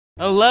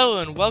Hello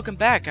and welcome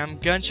back. I'm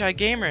Gunshot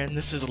Gamer and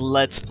this is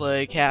Let's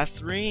Play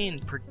Catherine,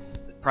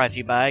 brought to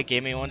you by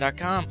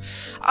Gaming1.com.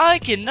 I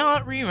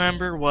cannot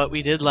remember what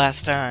we did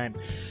last time.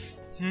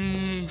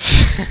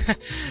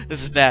 This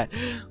is bad.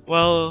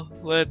 Well,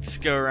 let's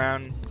go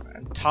around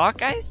and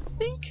talk, I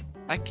think?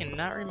 I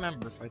cannot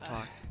remember if I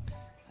talked.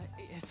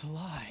 It's a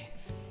lie.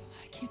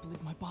 I can't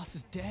believe my boss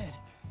is dead.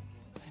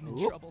 I'm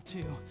in trouble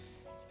too.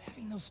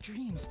 Having those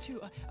dreams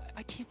too.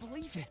 I can't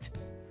believe it.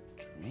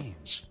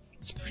 Dreams?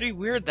 It's pretty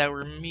weird that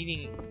we're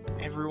meeting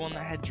everyone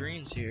that had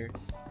dreams here.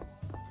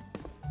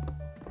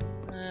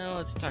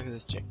 Let's talk to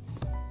this chick.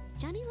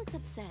 Johnny looks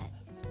upset.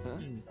 Huh?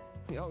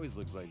 He always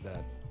looks like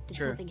that. Did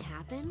Sure. something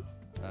happen?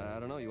 I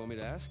don't know, you want me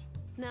to ask?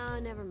 No,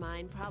 never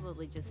mind.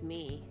 Probably just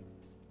me.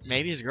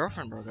 Maybe his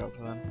girlfriend broke up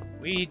with him.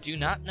 We do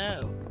not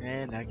know,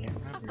 and I can't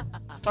remember.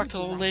 Let's talk to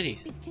the old lady.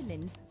 Speak to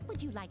Lynn.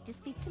 Would you like to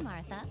speak to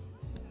Martha?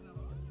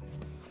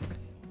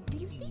 Do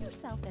you see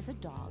yourself as a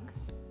dog?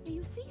 Do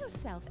you see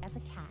yourself as a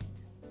cat?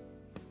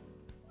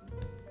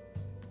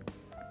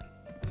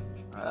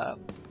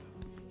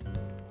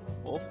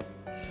 Wolf?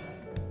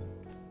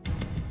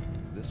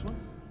 This one?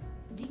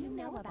 Do you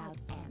know about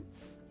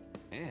ants?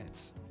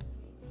 Ants?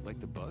 Like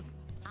the bug?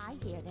 I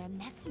hear they're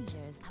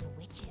messengers of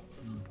witches.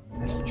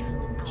 Messenger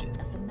Out of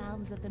witches. the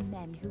mouths of the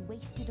men who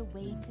wasted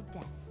away to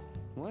death.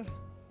 What?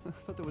 I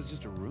thought that was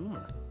just a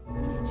rumor.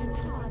 Mr.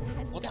 Todd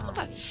has What's up with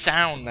died. that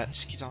sound that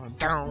just keeps on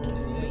down?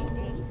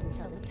 3 days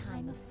until the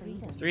time of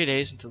freedom. 3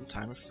 days until the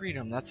time of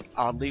freedom. That's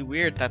oddly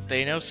weird that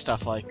they know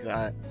stuff like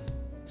that.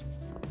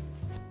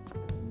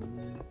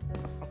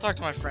 I'll talk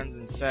to my friends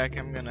in a sec.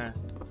 I'm gonna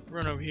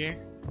run over here,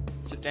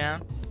 sit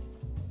down,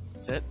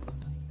 sit,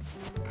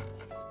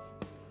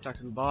 talk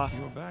to the boss.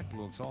 Your back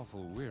looks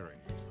awful weary.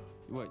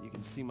 What, you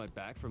can see my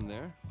back from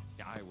there?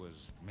 I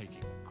was making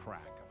a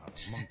crack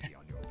about a monkey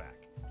on your back.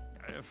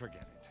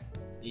 Forget it.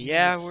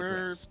 Yeah, Looks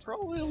we're stressed.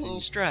 probably a little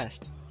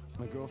stressed.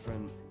 My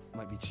girlfriend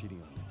might be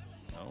cheating on me.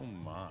 Oh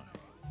my.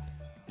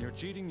 You're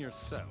cheating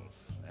yourself,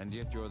 and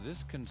yet you're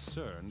this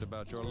concerned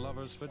about your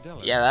lover's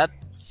fidelity. Yeah,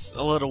 that's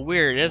a little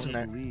weird, isn't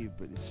I it? want to leave,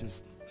 but it's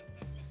just...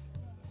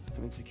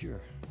 I'm insecure.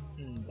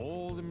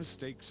 All the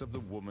mistakes of the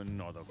woman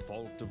are the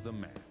fault of the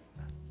man.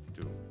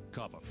 To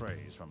cop a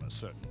phrase from a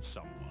certain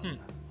someone.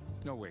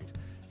 No, wait.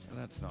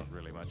 That's not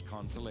really much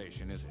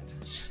consolation, is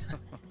it?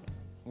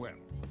 Well,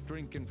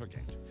 drink and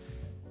forget.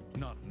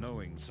 Not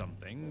knowing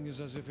something is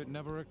as if it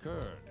never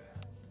occurred.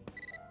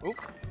 Oh,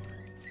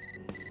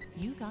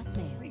 You got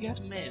mail. we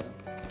got mail.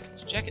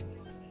 Let's check it.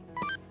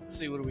 Let's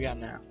see, what do we got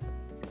now?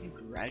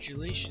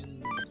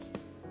 Congratulations.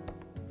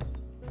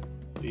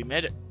 We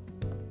made it.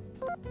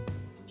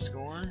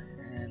 Score,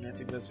 and I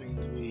think this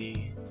means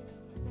we...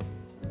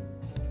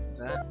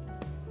 that.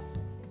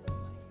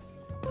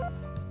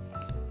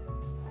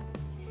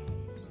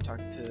 Let's talk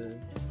to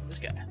this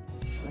guy.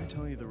 Can I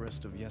tell you the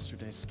rest of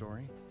yesterday's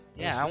story?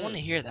 Yeah, I sure. want to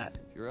hear that.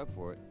 If you're up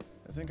for it.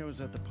 I think I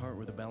was at the part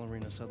where the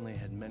ballerina suddenly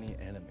had many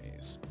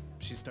enemies.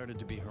 She started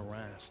to be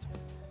harassed.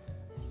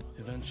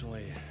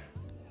 Eventually,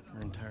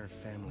 her entire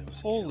family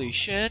was Holy killed.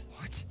 shit.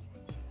 What?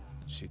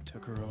 She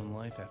took her own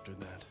life after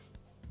that.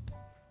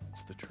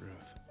 It's the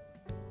truth.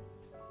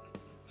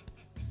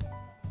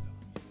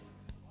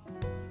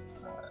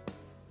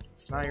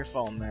 It's not your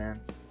fault,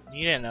 man.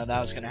 You didn't know that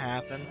was gonna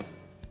happen.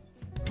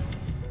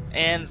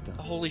 And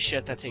holy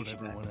shit, that That's takes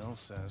what you back. everyone else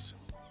says.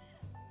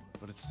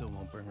 But it still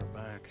won't bring her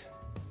back.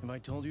 Have I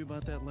told you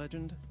about that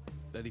legend?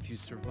 That if you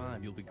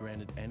survive, you'll be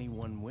granted any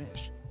one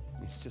wish.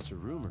 It's just a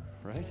rumor,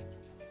 right?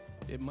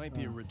 It might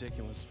be a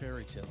ridiculous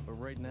fairy tale, but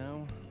right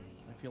now,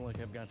 I feel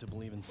like I've got to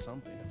believe in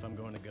something if I'm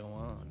going to go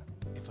on.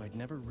 If I'd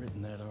never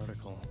written that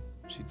article,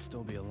 she'd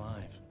still be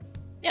alive.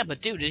 Yeah, but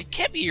dude, it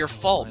can't be your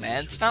fault,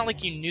 man. It's not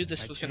like you knew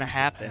this I was gonna changed the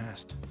happen.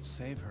 past.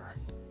 Save her.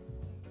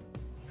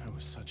 I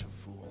was such a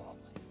fool.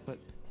 But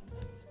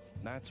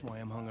That's why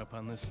I'm hung up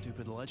on this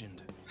stupid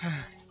legend.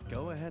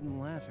 Go ahead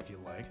and laugh if you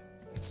like.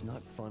 it's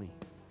not funny.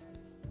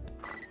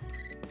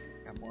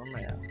 Got more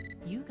mail.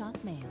 You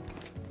got mail.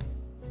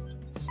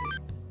 Let's see.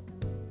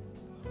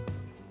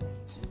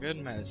 Some good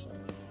medicine.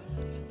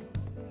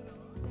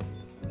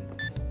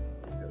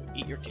 Go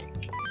eat your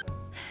cake.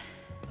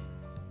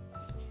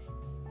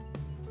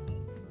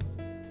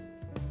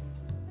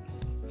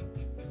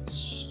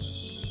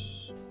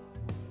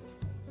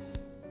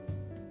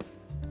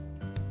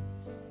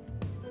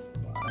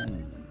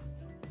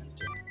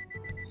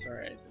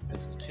 Sorry, I did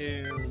this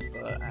too,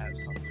 but I have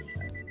something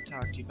I can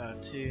talk to you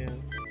about too.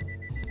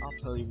 I'll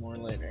tell you more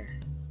later.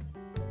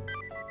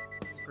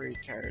 Pretty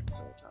tired,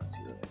 so I'll talk to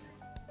you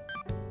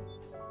later.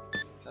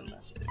 Send a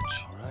message.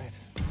 Alright.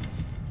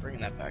 Bring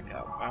that back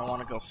up. I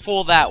want to go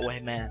full that way,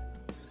 man.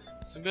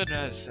 Some good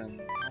medicine.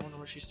 I wonder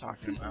what she's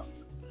talking about.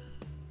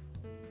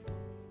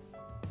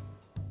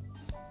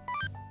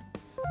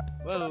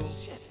 Whoa.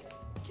 Shit.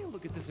 I can't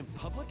look at this in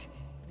public.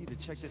 I need to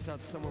check this out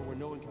somewhere where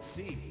no one can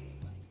see.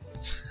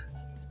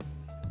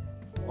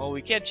 Well,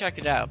 we can't check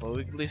it out, but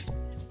we can at least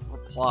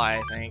reply,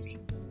 I think.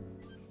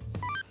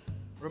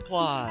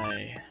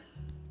 Reply.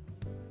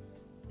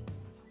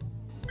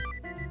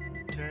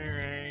 Turn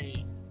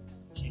right.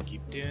 Can't keep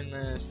keep doing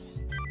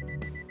this.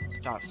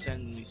 Stop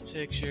sending these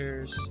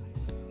pictures.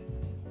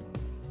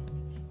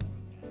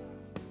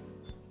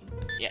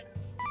 Yeah.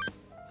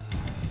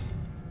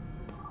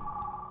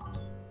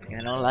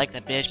 I don't like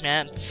that bitch,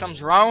 man.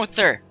 Something's wrong with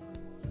her.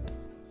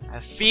 I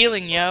have a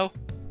feeling, yo.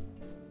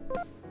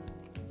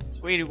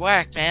 Sweetie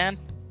whack, man.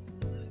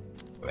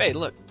 Wait,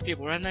 look.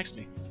 People right next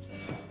to me.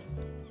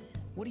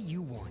 What do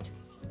you want?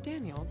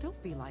 Daniel,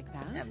 don't be like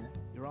that. Yeah, man.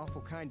 You're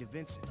awful kind to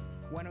Vincent.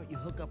 Why don't you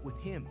hook up with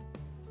him?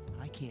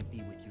 I can't be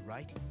with you,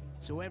 right?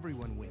 So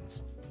everyone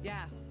wins.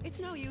 Yeah, it's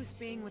no use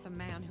being with a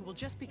man who will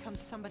just become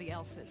somebody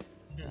else's.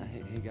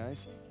 Hey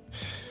guys.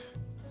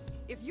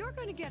 If you're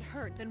going to get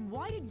hurt, then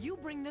why did you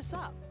bring this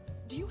up?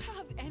 Do you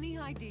have any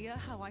idea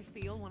how I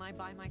feel when I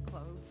buy my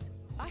clothes?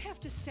 I have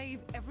to save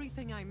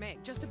everything I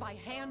make just to buy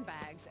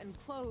handbags and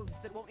clothes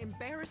that won't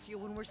embarrass you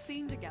when we're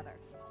seen together.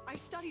 I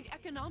studied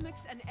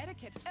economics and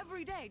etiquette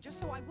every day just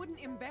so I wouldn't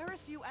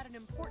embarrass you at an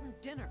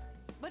important dinner.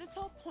 But it's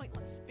all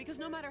pointless, because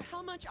no matter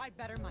how much I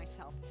better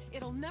myself,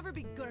 it'll never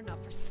be good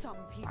enough for some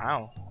people.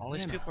 Wow, all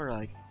these people are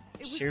like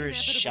It was serious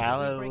inevitable that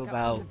shallow we break up from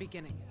about the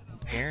beginning.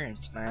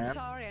 parents, I'm man.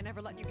 sorry I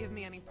never let you give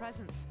me any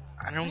presents.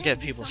 I don't Hey, get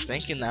do people something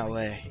thinking for that my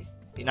way. baby.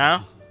 You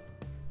know?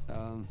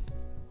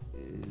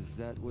 Is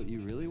that what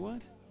you really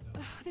want?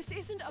 This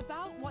isn't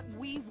about what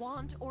we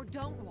want or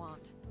don't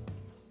want.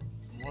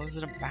 What is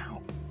it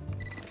about?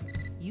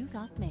 You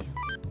got mail.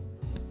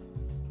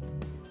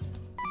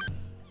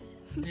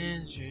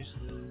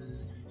 Interested,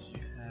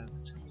 you have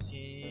to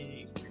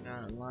take. You're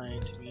not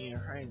lying to me or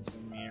hiding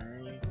from me,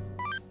 are you?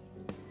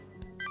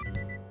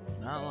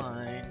 Not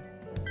lying.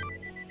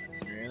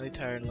 You're really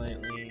tired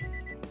lately.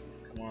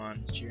 Come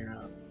on, cheer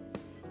up.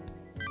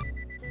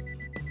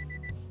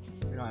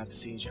 We don't have to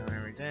see each other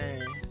every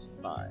day.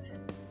 Bye.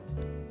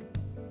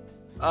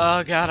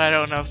 Oh god, I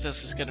don't know if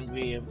this is gonna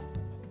be a...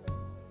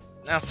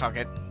 Oh, fuck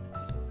it.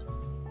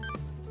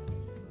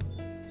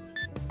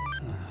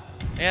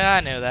 Yeah,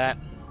 I knew that.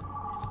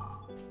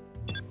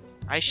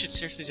 I should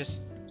seriously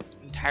just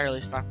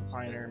entirely stop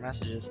replying to her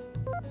messages.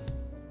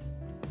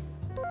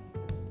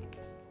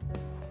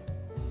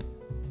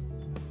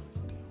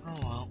 Oh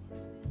well.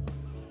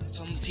 It's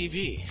on the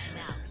TV.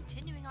 Now,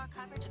 continuing our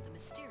coverage of the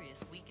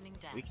mysterious weakening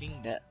deaths.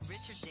 Weakening deaths.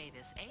 Richard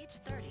Davis,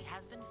 age 30,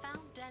 has been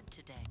found dead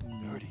today.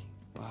 30.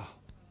 Wow.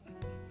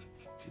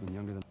 It's even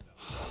younger than...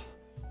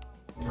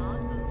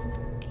 Todd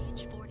Bozeman,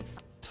 age 45.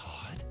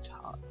 Todd?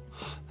 Todd?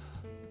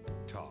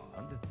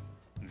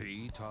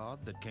 The Todd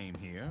that came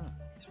here?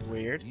 It's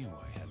weird. I knew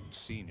I hadn't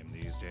seen him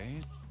these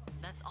days.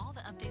 That's all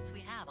the updates we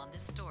have on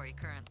this story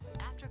currently.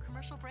 After a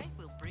commercial break,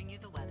 we'll bring you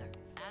the weather.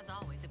 As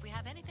always, if we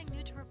have anything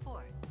new to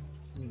report.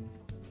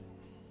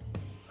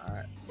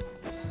 Alright.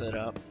 Sit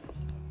up.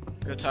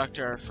 Go talk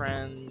to our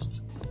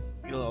friends.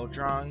 Get a little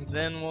drunk,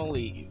 then we'll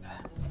leave.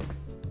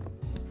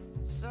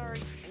 Sorry,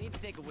 I need to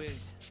take a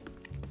whiz.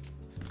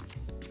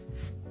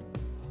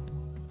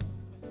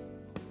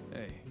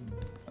 Hey,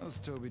 how's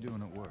Toby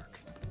doing at work?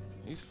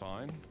 He's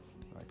fine.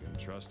 I can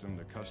trust him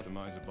to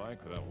customize a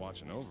bike without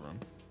watching over him.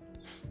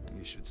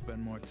 You should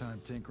spend more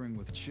time tinkering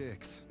with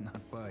chicks, not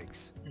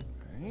bikes.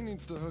 He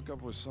needs to hook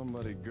up with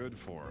somebody good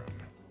for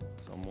him.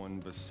 Someone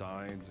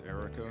besides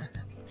Erica.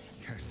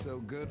 You're so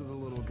good with the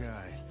little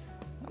guy.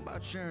 How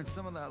about sharing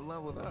some of that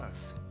love with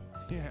us?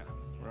 Yeah,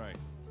 right.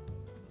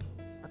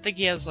 I think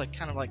he has like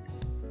kind of like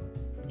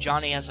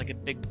Johnny has like a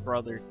big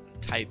brother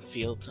type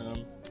feel to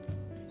him.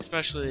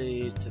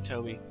 Especially to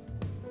Toby.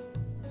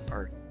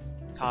 Or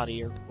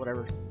Toddy or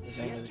whatever his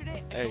name is.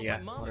 Yesterday, I There told you my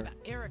go. mom Whatever. about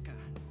Erica.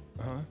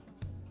 Huh?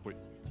 Wait,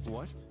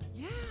 what?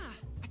 Yeah,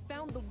 I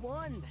found the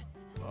one.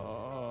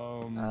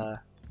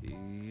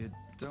 You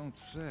don't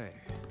say.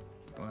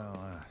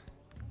 Well,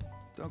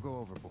 don't go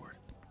overboard.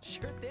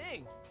 Sure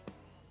thing.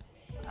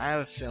 I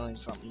have a feeling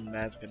something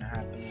bad's gonna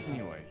happen with him.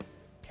 Anyway,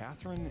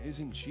 Catherine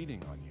isn't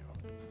cheating on you.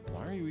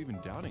 Why are you even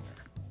doubting her?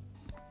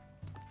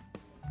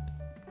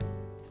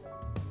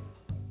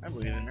 I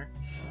believe in her.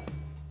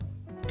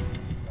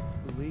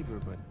 Believe her,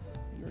 but...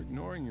 You're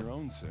ignoring your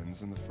own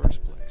sins in the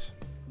first place.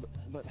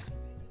 But...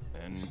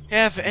 And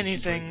If break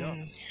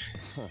anything,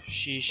 up.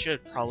 she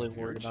should probably If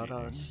you're worry about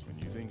cheating, us. and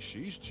you think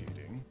she's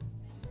cheating,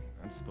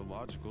 that's the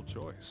logical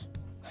choice.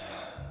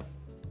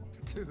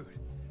 Dude,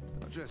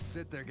 don't just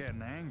sit there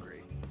getting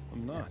angry.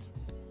 I'm not.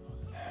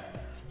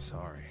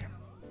 Sorry.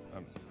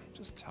 I'm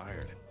just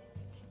tired.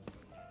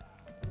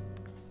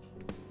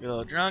 Get a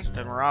little drunk,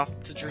 then we're off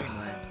to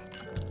Dreamland.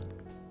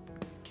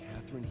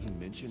 Catherine he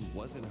mentioned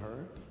wasn't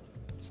her?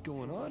 What's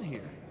going on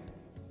here?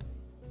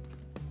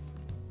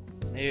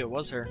 Maybe it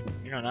was her.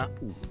 You don't know.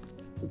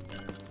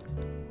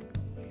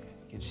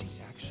 Can she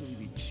actually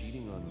be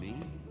cheating on me?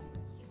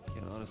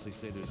 Can't honestly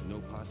say there's no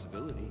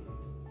possibility.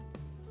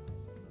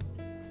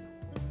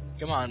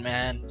 Come on,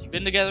 man. You've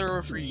been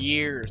together for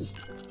years.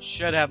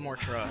 Should have more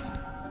trust.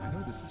 I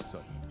know this is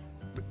sudden,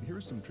 but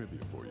here's some trivia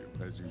for you,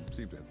 as you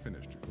seem to have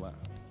finished your glass.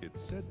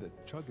 It's said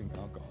that chugging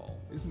alcohol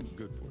isn't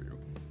good for you,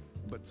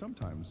 but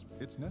sometimes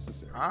it's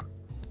necessary. Huh?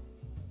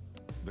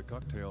 The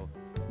cocktail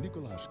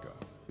Nikolashka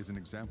is an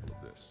example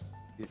of this.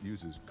 It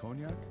uses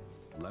cognac,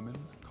 lemon,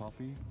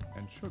 coffee,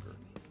 and sugar.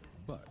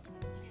 But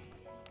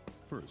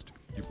first,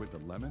 you put the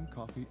lemon,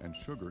 coffee, and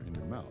sugar in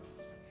your mouth.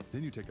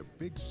 Then you take a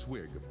big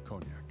swig of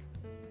cognac.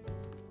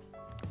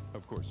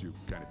 Of course, you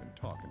can't even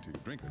talk until you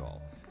drink it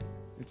all.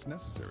 It's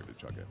necessary to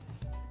chug it.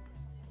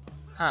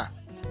 Huh.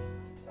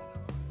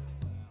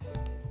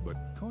 But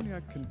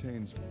cognac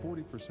contains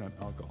 40%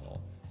 alcohol,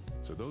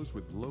 so those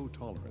with low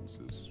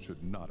tolerances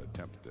should not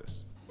attempt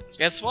this.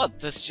 Guess what?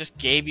 This just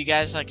gave you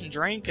guys like a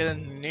drink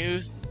and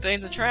new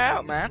things to try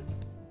out, man.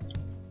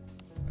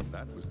 And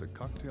that was the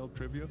cocktail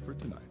trivia for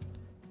tonight.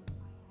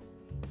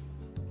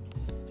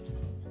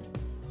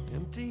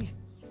 Empty?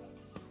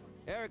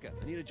 Erica,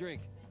 I need a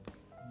drink.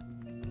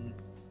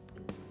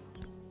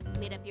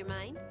 Made up your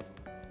mind?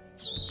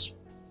 So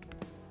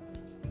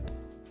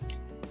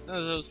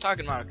as I was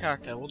talking about a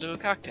cocktail, we'll do a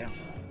cocktail.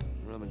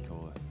 Rum and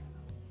cola.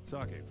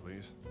 Sake,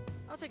 please.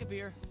 I'll take a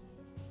beer.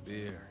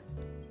 Beer.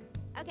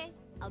 Okay,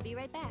 I'll be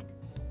right back.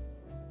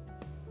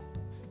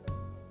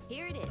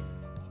 Here it is.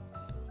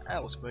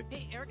 That was quick.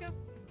 Hey, Erica?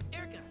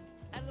 Erica,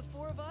 out of the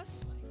four of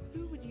us,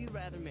 who would you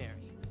rather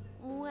marry?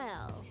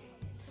 Well,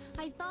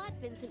 I thought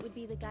Vincent would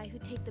be the guy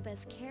who'd take the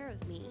best care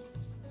of me.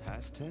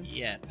 Past tense?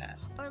 Yeah,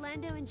 past.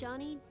 Orlando and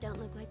Johnny don't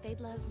look like they'd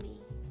love me.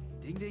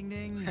 Ding, ding,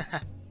 ding.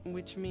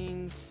 Which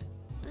means...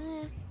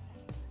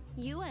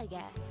 You, I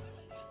guess.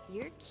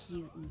 You're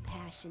cute and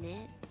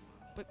passionate.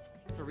 But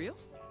for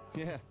reals?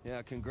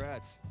 Yeah,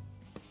 congrats.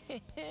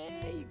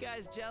 Hey, you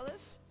guys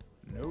jealous?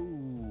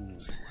 No.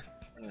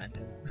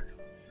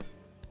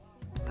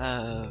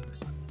 I'm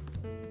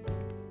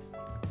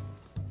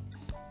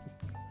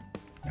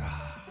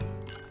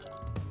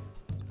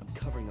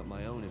covering up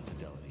my own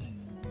infidelity.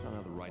 I don't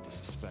have the right to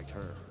suspect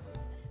her.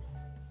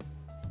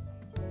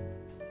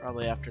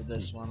 Probably after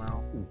this one,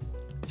 I'll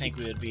think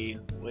we would be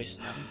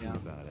wasting enough Thinking time.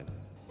 about it.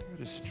 I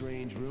heard a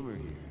strange rumor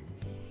here.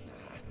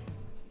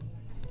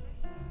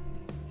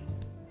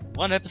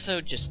 One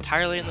episode just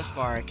entirely in this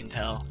bar, I can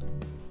tell.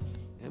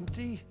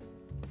 Empty?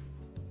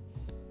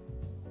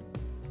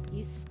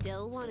 You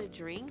still want a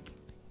drink?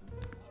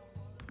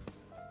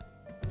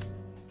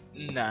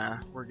 Nah,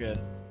 we're good.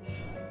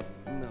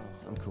 No,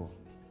 I'm cool.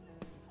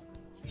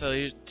 So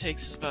it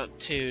takes us about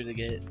 2 to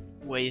get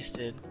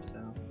wasted, so.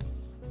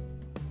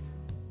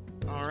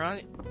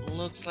 Alright,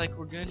 looks like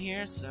we're good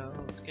here, so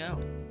let's go.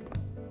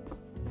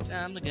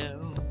 Time to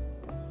go.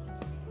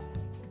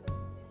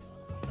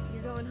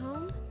 You're going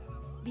home?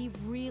 Be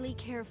really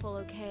careful,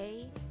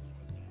 okay?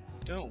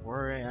 Don't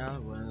worry, I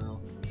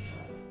will.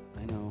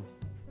 I know.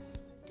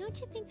 Don't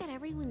you think that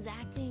everyone's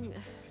acting,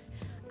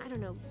 I don't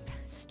know,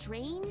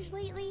 strange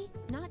lately?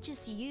 Not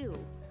just you.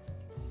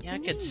 Yeah, I I'm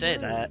could getting say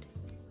worried. that.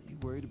 Are you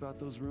worried about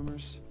those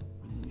rumors?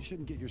 You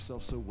shouldn't get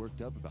yourself so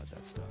worked up about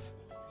that stuff.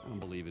 I don't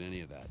believe in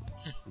any of that.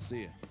 I'll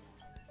see ya.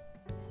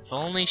 If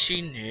only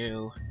she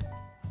knew.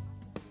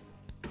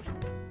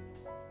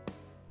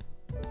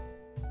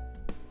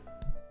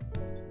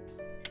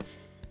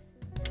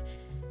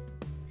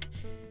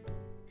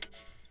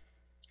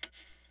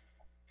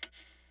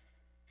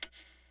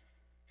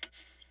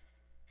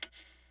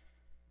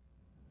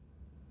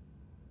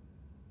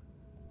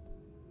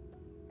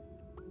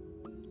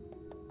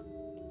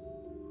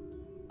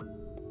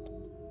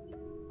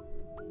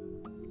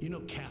 You know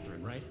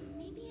Catherine, right?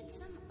 Maybe it's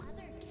some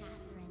other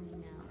Catherine you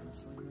know.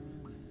 Honestly,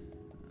 man,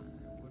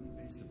 I wouldn't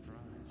be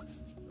surprised.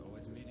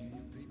 Always meeting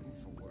new people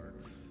for work.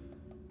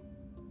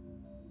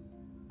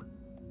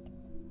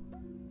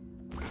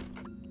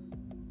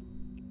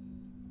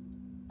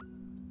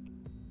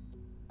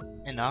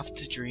 And off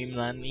to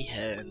dreamland we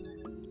head.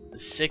 The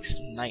 6th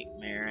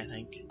nightmare, I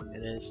think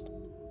it is.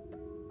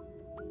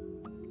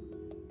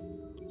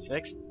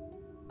 6th?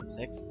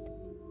 6th?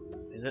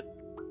 Is it?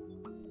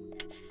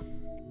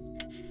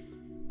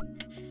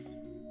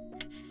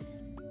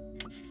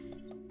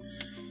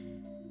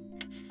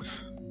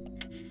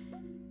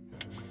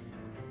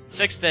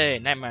 Sixth day,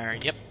 nightmare,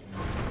 yep.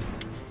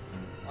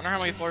 Wonder how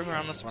many floors are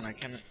on this one, I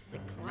can't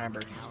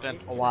remember. It's been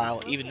a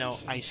while, even though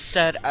I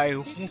said I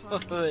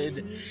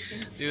would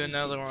do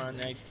another one.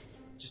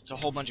 Just a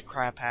whole bunch of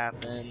crap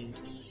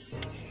happened.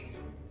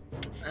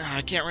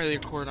 I can't really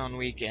record on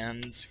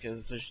weekends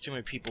because there's too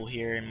many people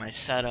here and my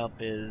setup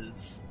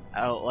is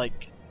out,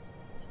 like,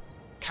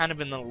 kind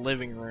of in the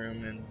living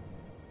room, and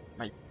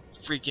my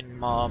freaking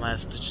mom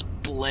has to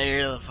just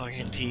blare the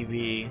fucking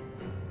TV.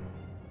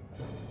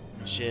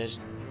 Shit.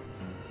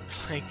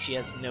 Like she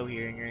has no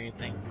hearing or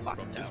anything. Clock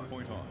From this tower.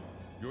 point on,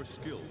 your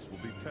skills will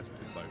be tested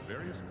by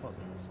various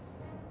puzzles.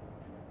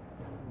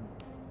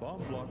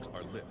 Bomb blocks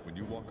are lit when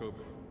you walk over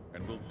them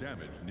and will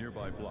damage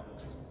nearby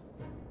blocks.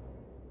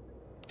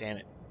 Damn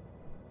it.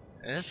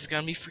 And this is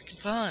gonna be freaking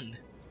fun.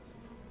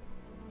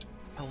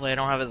 Hopefully I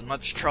don't have as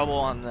much trouble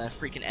on the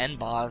freaking end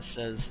boss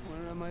as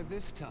Where am I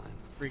this time?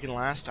 freaking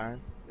last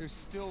time. There's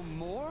still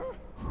more?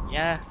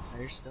 Yeah,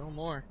 there's still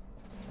more.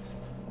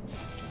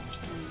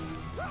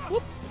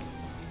 Whoop.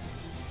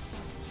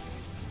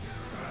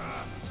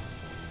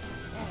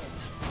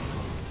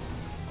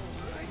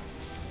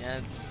 Yeah,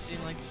 it doesn't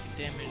seem like it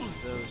can damage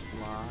those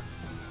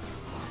blocks.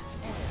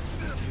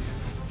 Get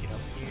up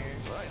here.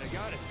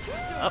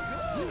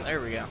 Oh, there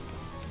we go.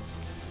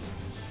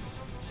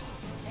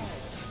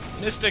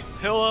 Mystic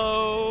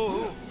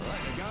Pillow!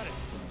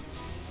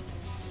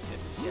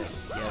 Yes,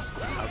 yes, yes.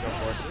 I'll go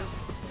for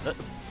it.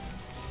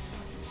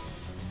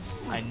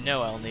 I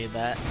know I'll need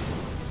that.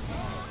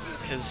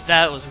 Because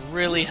that was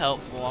really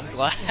helpful. I'm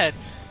glad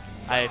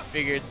I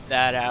figured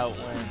that out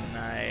when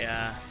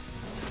I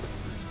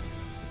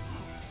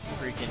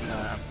freaking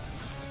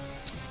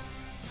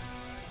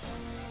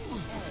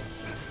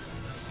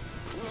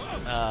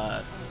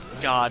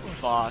God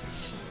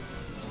boss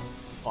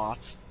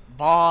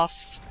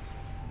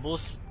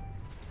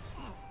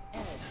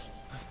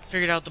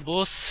figured out the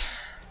boss,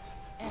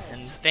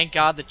 and thank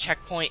God the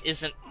checkpoint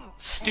isn't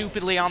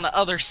stupidly on the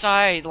other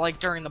side like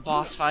during the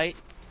boss fight.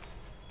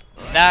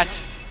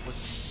 That was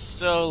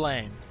so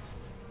lame.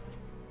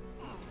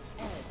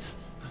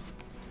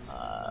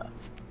 I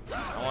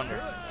wonder.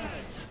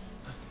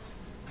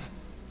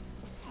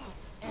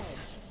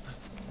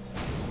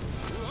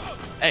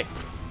 Hey,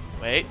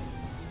 wait.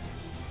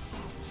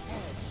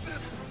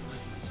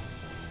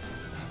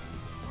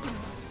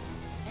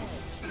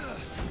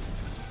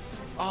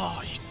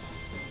 Oh, you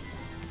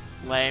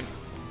lame.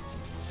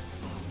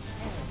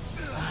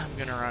 I'm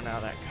gonna run out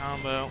of that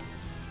combo.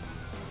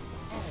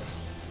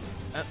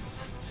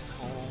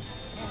 Pull.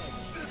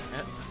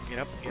 Get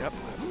up, get up.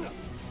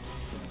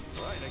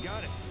 Right, I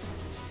got it.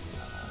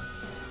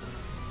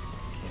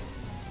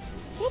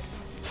 Whoop.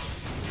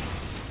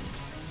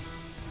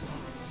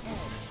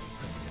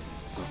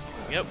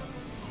 Yep.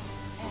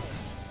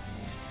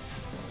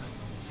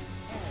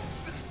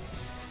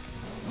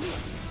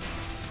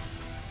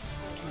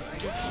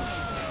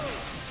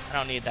 I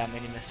don't need that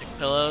many Mystic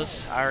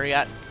Pillows. I already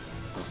got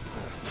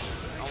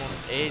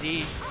almost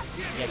 80.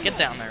 Yeah, get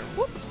down there.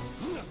 Whoop.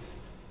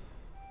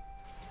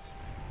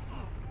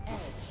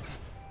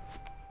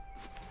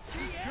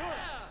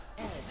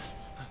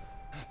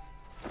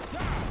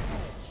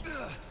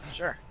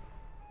 Sure.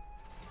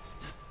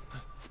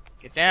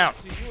 Get down.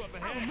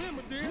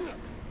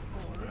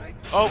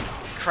 Oh,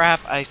 crap.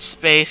 I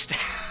spaced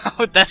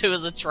out that it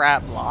was a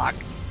trap block.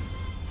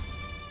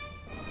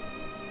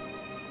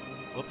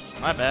 Whoops,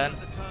 my bad.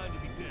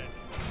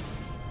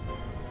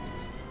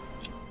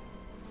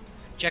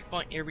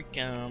 Checkpoint, here we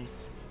come.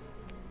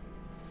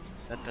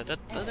 Da, da, da,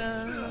 da,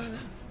 da.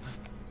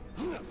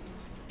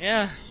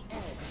 Yeah,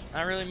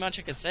 not really much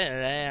I can say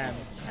today. I'm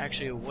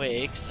actually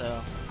awake,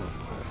 so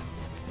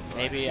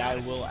maybe I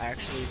will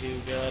actually do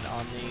good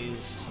on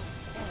these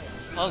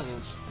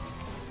puzzles.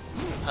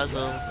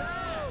 Puzzle.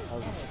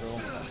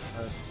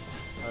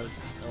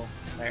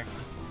 There.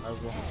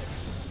 Puzzle.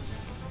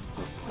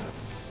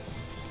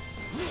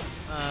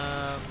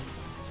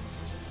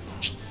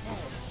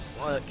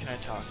 What can I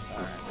talk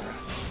about right now?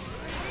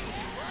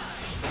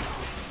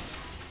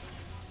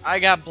 I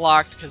got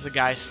blocked because the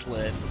guy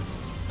slid.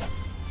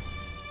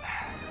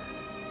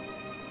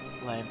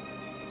 Lame.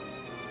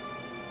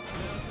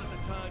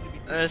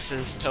 This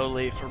is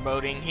totally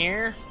foreboding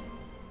here.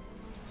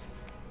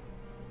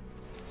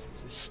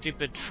 This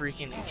stupid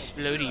freaking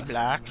explodey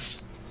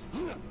blocks.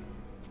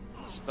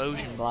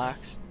 Explosion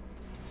blocks.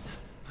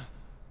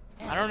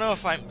 I don't know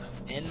if I'm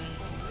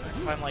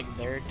like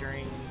there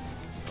during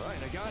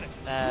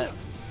that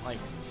like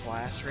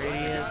blast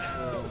radius.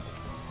 Will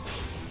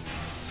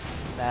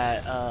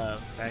that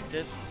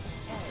affected?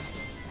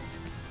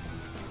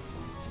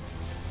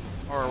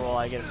 Or will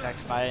I get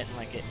affected by it and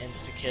like get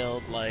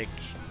insta-killed like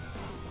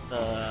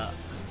the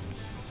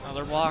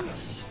other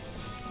blocks?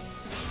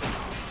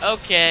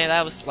 Okay,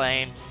 that was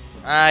lame.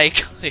 I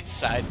clicked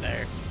side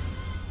there.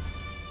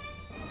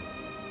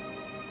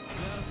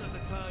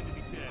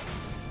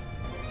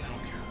 Oh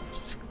god,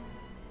 this is gonna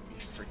be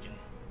freaking...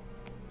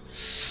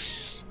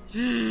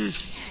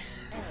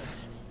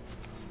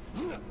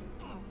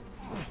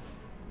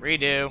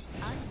 Redo.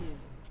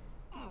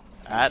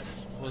 That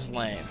was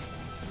lame.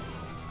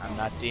 I'm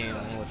not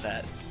dealing with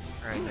that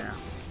right now.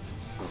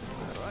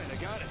 Alright, I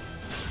got it.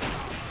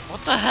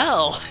 What the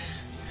hell?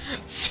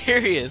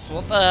 Serious,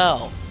 what the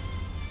hell?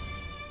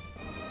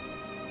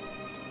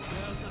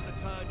 Now's not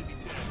the time to be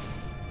dead.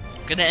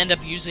 I'm gonna end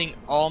up using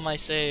all my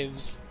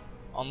saves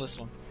on this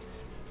one.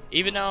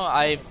 Even though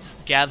I've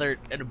gathered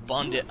an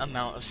abundant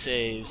amount of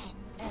saves.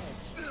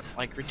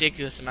 Like,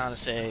 ridiculous amount of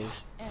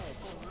saves.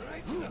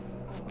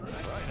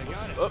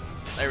 Oh,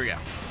 there we go.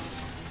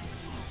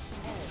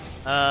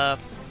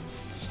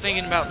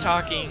 Thinking about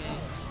talking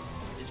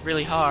is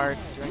really hard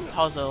during the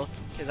puzzle,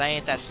 because I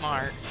ain't that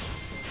smart.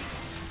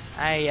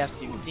 I have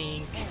to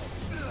think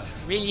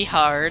really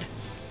hard.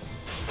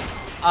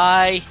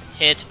 I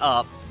hit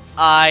up.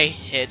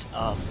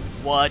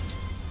 What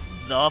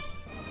the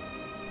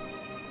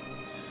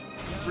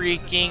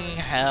freaking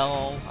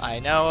hell? I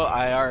know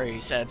I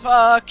already said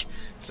fuck,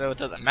 so it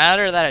doesn't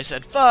matter that I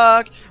said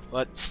fuck,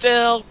 but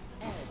still,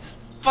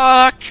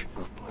 fuck!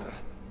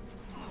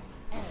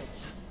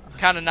 I'm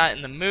kinda not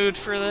in the mood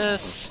for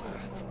this.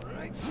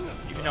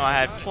 Even though I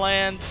had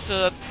plans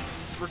to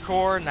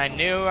record and I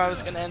knew I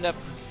was gonna end up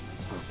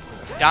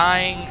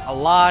dying a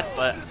lot,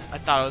 but I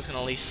thought I was gonna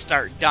at least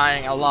start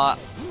dying a lot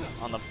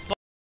on the